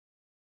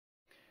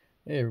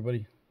Hey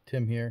everybody,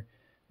 Tim here,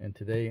 and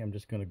today I'm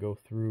just going to go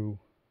through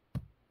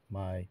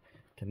my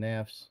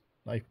Knaf's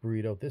knife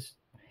burrito. This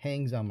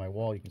hangs on my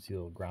wall. You can see the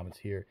little grommets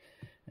here,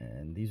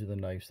 and these are the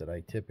knives that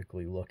I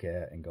typically look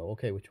at and go,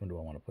 okay, which one do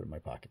I want to put in my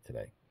pocket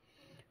today?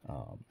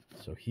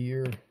 So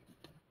here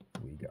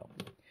we go.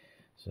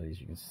 So as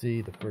you can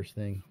see, the first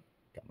thing,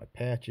 got my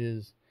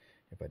patches.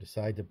 If I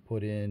decide to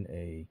put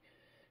in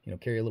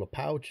carry a little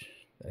pouch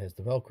that has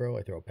the Velcro,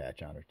 I throw a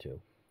patch on her too.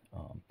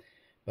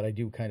 But I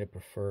do kind of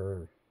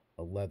prefer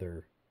a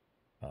leather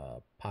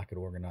pocket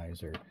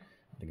organizer.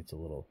 I think it's a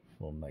little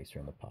nicer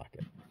in the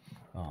pocket.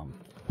 And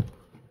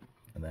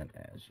then,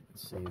 as you can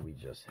see, we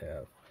just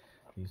have,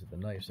 these are the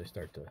knives I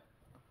start to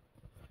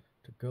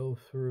go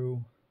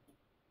through.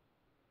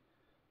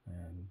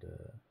 And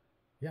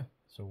yeah,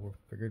 so we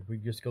figured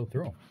we'd just go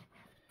through them.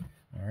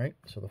 All right,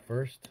 so the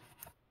first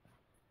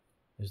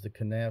is the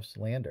Knaf's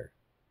Lander.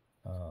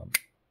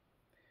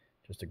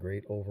 Just a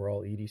great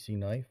overall EDC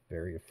knife,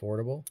 very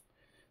affordable.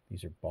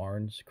 These are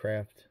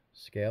Barnescraft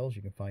scales.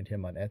 You can find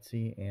him on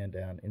Etsy and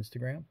on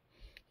Instagram.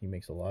 He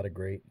makes a lot of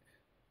great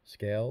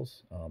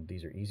scales.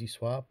 These are easy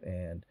swap,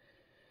 and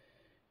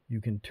you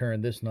can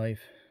turn this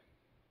knife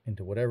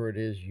into whatever it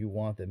is you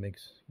want that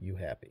makes you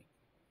happy.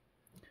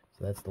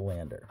 So that's the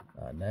Lander.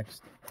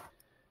 Next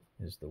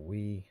is the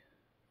Wee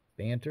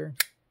Banter.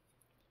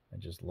 I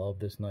just love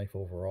this knife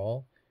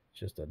overall. It's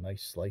just a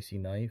nice slicey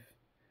knife.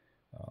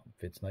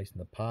 Fits nice in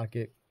the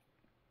pocket,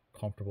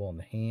 comfortable in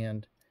the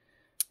hand,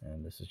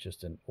 and this is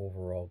just an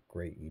overall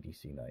great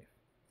EDC knife.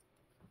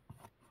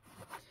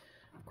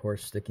 Of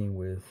course, sticking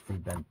with the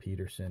Ben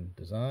Peterson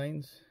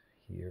designs,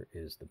 here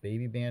is the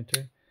Baby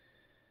Banter.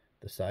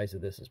 The size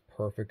of this is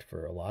perfect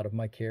for a lot of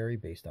my carry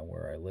based on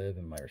where I live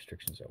and my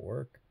restrictions at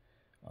work.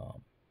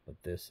 But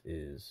this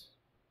is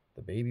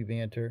the Baby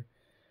Banter.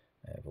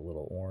 I have a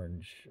little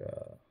orange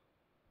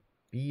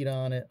bead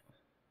on it,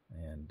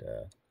 and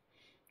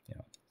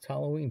it's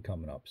Halloween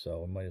coming up,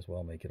 so I might as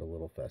well make it a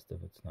little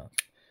festive. It's not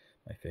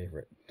my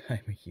favorite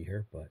time of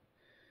year, but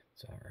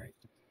it's all right.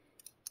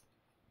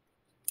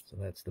 So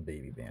that's the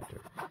Baby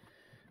Banter.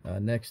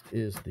 Next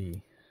is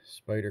the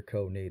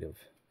Spyderco Native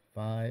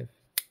 5.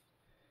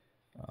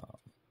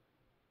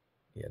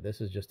 Yeah,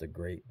 this is just a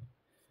great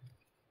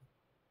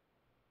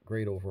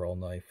overall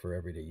knife for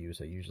everyday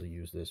use. I usually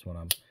use this when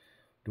I'm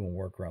doing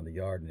work around the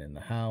yard and in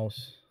the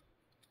house.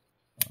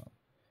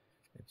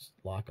 Its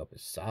lockup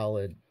is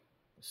solid.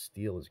 The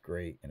steel is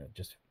great, and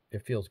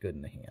it feels good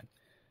in the hand.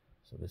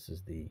 So this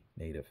is the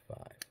Native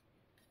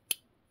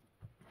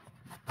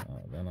 5.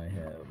 Then I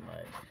have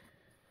my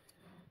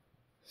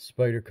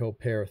Spyderco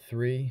Para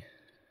 3.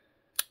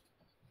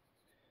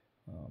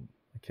 I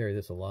carry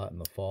this a lot in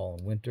the fall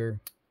and winter.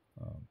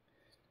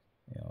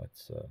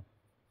 It's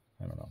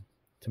I don't know.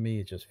 To me,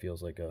 it just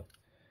feels like a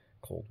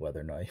cold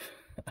weather knife.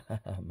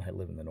 I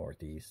live in the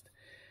Northeast,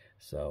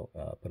 so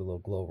put a little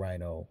Glow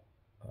Rhino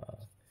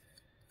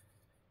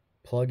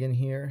plug in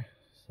here,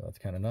 so that's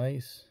kind of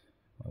nice.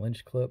 My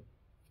lynch clip.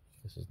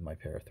 This is my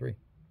Para 3.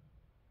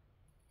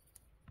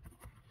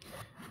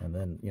 And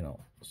then,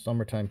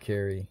 summertime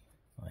carry,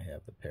 I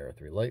have the Para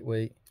 3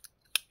 Lightweight.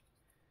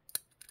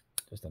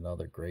 Just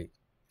another great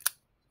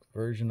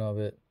version of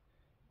it.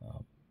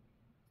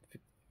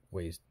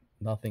 Weighs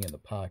nothing in the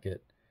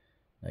pocket.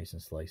 Nice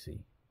and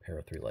slicey.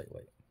 Para 3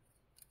 Lightweight.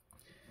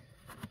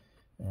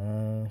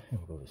 We'll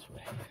go this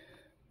way.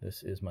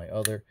 This is my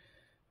other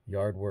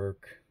yard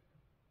work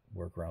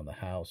around the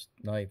house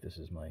knife. This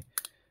is my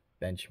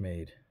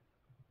Benchmade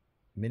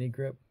mini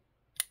grip.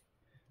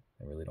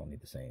 I really don't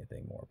need to say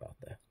anything more about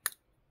that.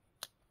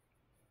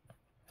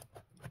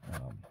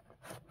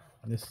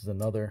 This is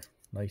another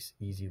nice,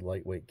 easy,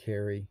 lightweight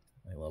carry.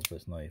 I love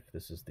this knife.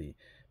 This is the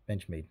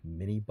Benchmade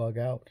mini bug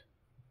out.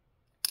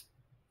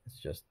 It's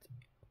just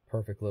a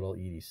perfect little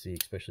EDC,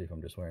 especially if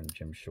I'm just wearing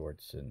gym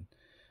shorts and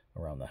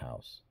around the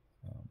house.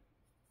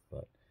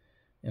 But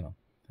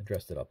I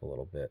dressed it up a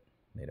little bit,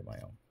 made it my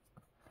own.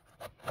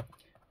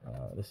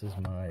 This is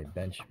my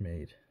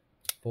Benchmade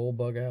full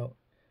bug out.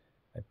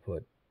 I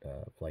put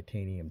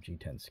Flytanium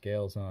G10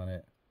 scales on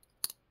it.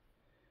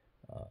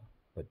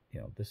 But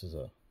this is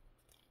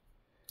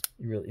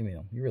you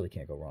really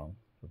can't go wrong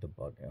with the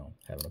bug,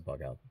 having a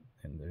bug out.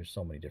 And there's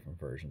so many different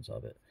versions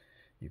of it.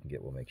 You can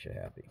get what makes you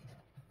happy.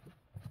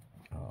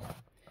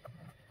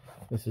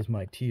 This is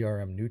my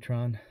TRM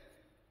Neutron.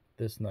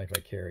 This knife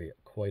I carry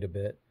quite a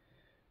bit.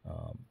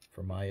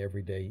 For my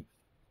everyday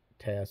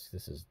tasks,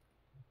 this is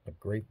a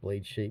great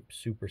blade shape,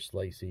 super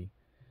slicey.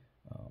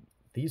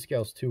 These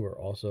scales too are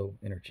also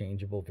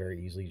interchangeable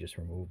very easily. Just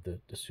remove the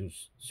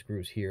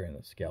screws here and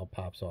the scale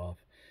pops off.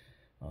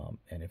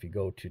 And if you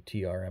go to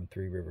TRM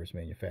Three Rivers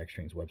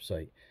Manufacturing's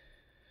website,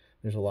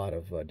 there's a lot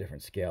of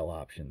different scale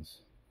options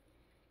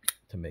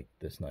to make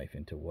this knife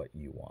into what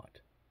you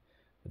want.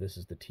 But this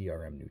is the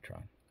TRM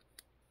Neutron.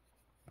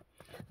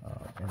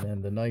 And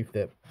then the knife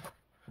that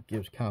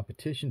gives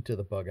competition to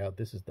the bug out,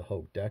 this is the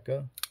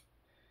bladehq.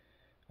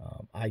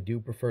 I do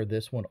prefer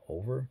this one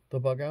over the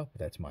bug out, but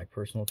that's my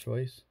personal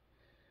choice.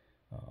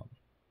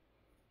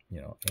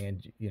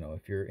 And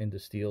if you're into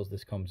steels,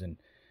 this comes in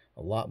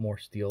a lot more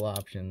steel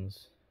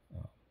options.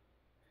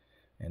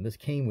 And this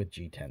came with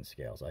G10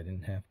 scales. I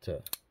didn't have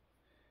to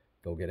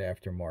go get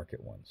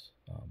aftermarket ones.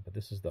 But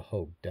this is the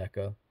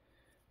bladehq.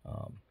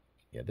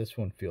 Yeah, this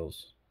one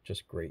feels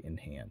just great in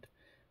hand.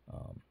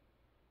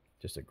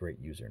 Just a great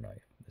user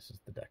knife. This is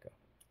the bladehq.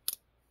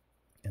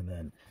 And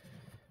then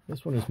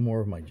this one is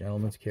more of my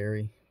gentleman's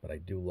carry, but I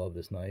do love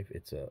this knife.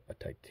 It's a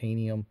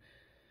titanium.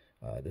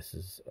 This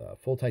is a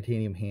full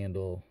titanium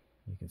handle.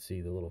 You can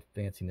see the little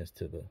fanciness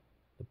to the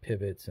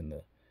pivots and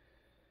the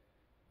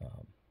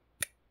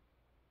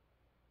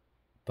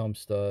thumb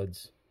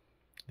studs.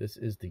 This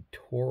is the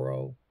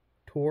Tor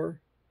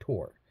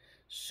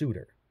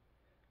Suitor.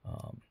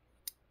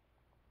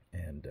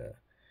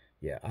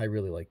 Yeah, I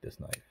really like this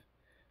knife.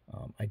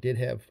 I did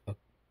have a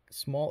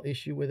small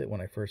issue with it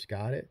when I first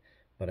got it,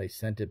 but I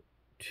sent it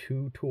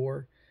to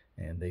Tor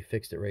and they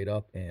fixed it right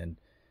up, and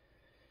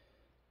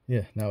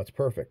yeah, now it's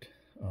perfect.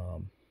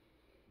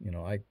 You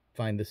know, I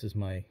find this is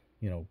my,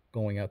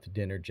 going out to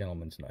dinner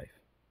gentleman's knife.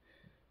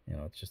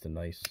 It's just a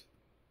nice,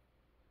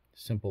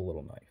 simple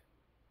little knife.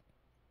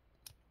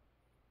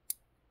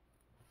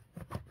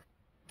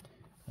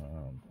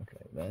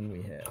 Okay, then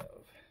we have,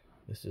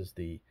 this is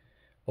the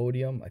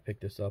Odium. I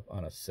picked this up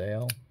on a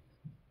sale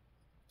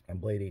on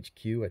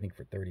bladehq, I think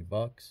for 30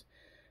 bucks.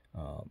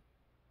 I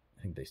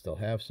think they still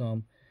have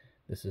some.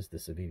 This is the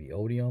Civivi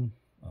Odium.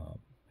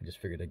 I just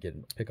figured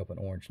I'd pick up an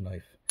orange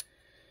knife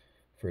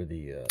for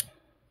the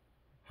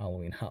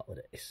Halloween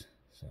holidays.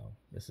 So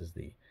this is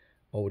the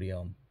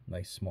Odium,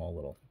 nice small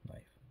little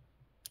knife.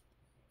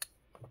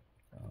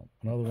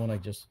 Another one I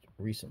just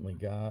recently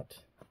got,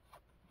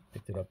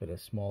 picked it up at a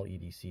small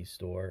EDC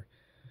store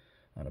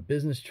on a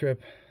business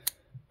trip.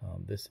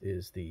 This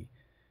is the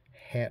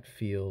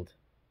Hatfield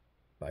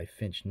by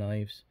Finch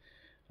Knives.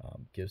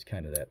 Gives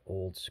kind of that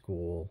old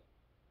school,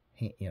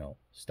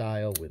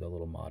 style with a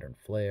little modern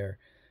flair.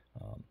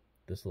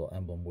 This little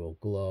emblem will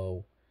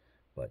glow,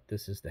 but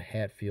this is the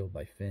Hatfield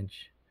by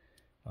Finch.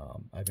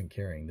 I've been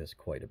carrying this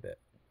quite a bit.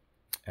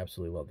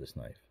 Absolutely love this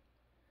knife.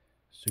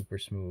 Super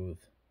smooth,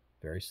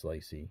 very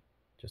slicey,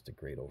 just a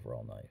great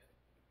overall knife.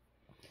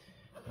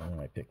 And then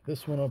I picked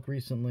this one up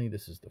recently.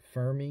 This is the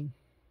Fermi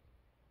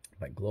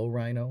by Glow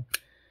Rhino.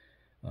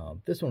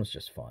 This one was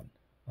just fun.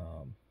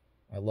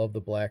 I love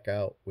the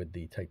blackout with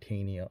the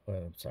titanium,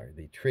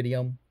 the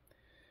tritium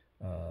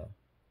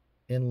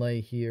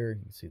inlay here.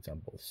 You can see it's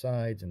on both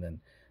sides, and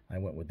then I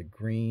went with the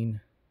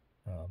green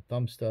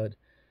thumb stud,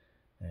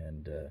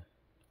 and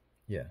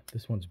yeah,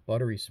 this one's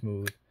buttery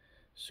smooth,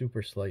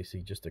 super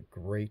slicey, just a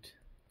great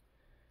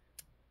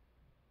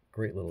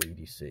little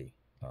EDC.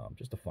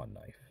 Just a fun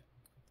knife.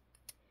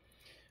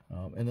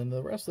 And then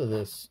the rest of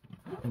this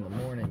in the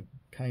morning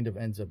kind of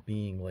ends up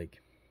being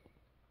like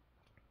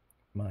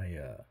my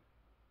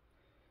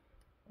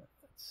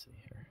let's see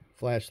here,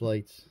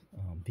 flashlights.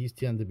 These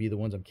tend to be the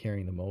ones I'm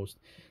carrying the most.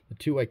 The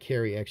two I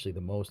carry actually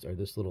the most are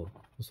this little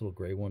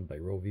gray one by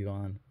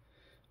Rovivon.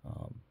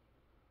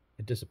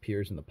 It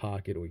disappears in the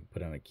pocket, or we can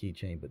put it on a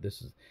keychain, but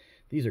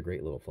these are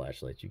great little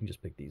flashlights. You can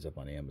just pick these up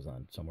on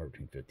Amazon, somewhere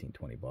between 15 and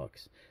 20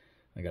 bucks.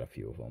 I got a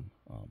few of them.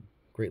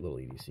 Great little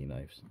EDC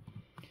knives.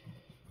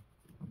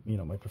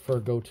 My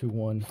preferred go-to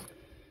one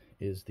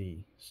is the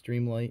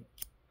Streamlight.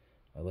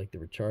 I like the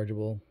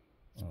rechargeable.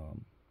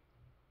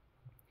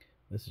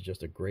 This is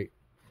just a great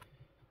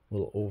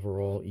little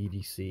overall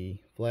EDC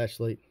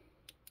flashlight.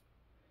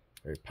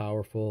 Very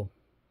powerful,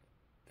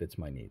 fits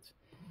my needs.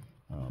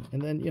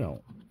 And then, you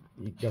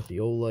got the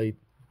Olight,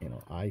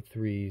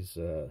 i3s,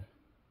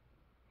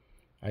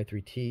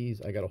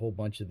 i3Ts. I got a whole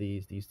bunch of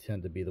these. These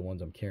tend to be the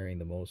ones I'm carrying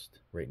the most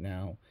right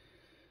now.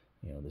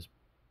 This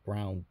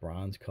brown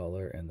bronze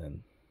color, and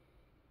then,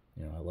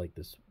 I like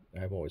this.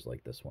 I've always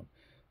liked this one,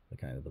 the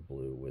kind of the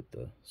blue with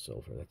the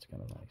silver. That's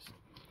kind of nice.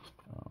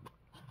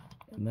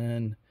 And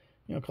then,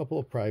 a couple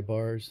of pry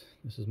bars.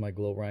 This is my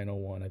Glow Rhino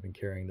one. I've been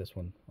carrying this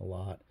one a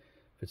lot.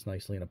 Fits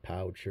nicely in a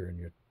pouch or in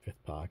your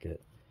fifth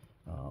pocket.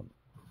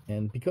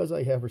 And because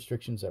I have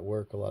restrictions at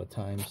work, a lot of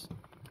times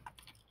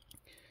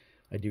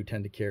I do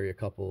tend to carry a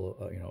couple,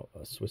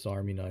 a Swiss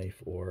Army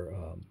knife or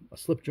a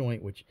slip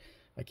joint, which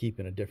I keep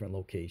in a different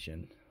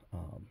location.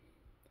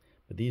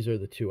 But these are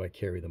the two I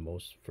carry the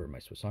most for my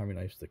Swiss Army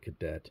knives, the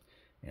Cadet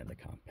and the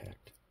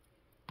Compact.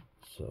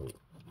 So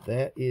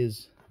that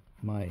is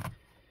my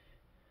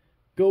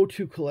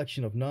go-to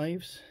collection of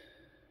knives.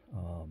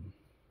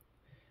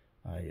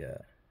 As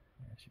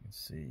you can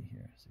see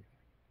here,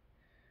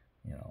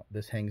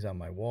 this hangs on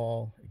my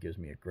wall. It gives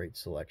me a great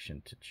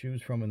selection to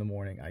choose from in the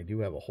morning. I do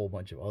have a whole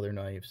bunch of other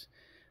knives,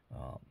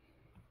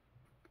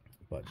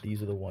 but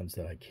these are the ones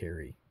that I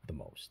carry the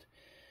most.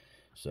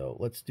 So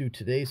let's do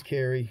today's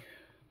carry,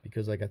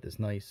 because I got this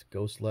nice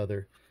ghost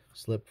leather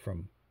slip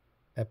from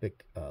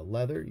Epic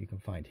Leather. You can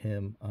find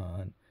him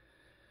on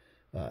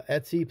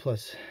Etsy,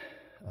 plus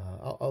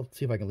I'll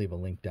see if I can leave a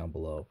link down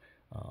below.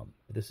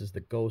 This is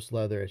the ghost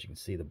leather. As you can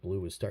see, the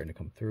blue is starting to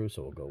come through,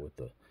 so we'll go with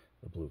the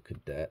blue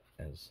Cadet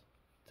as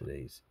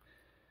today's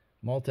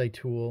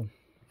multi-tool.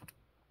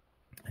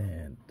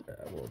 And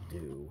we'll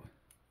do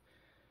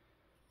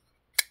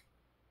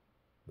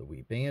the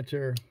wee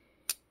banter,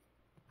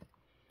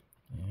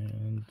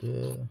 and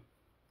of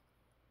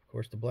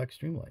course the black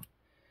streamlight.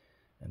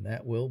 And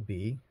that will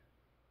be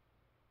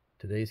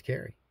today's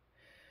carry.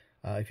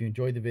 If you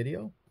enjoyed the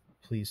video,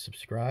 please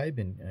subscribe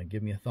and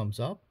give me a thumbs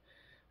up.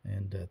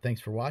 And thanks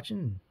for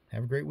watching.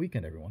 Have a great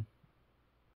weekend, everyone.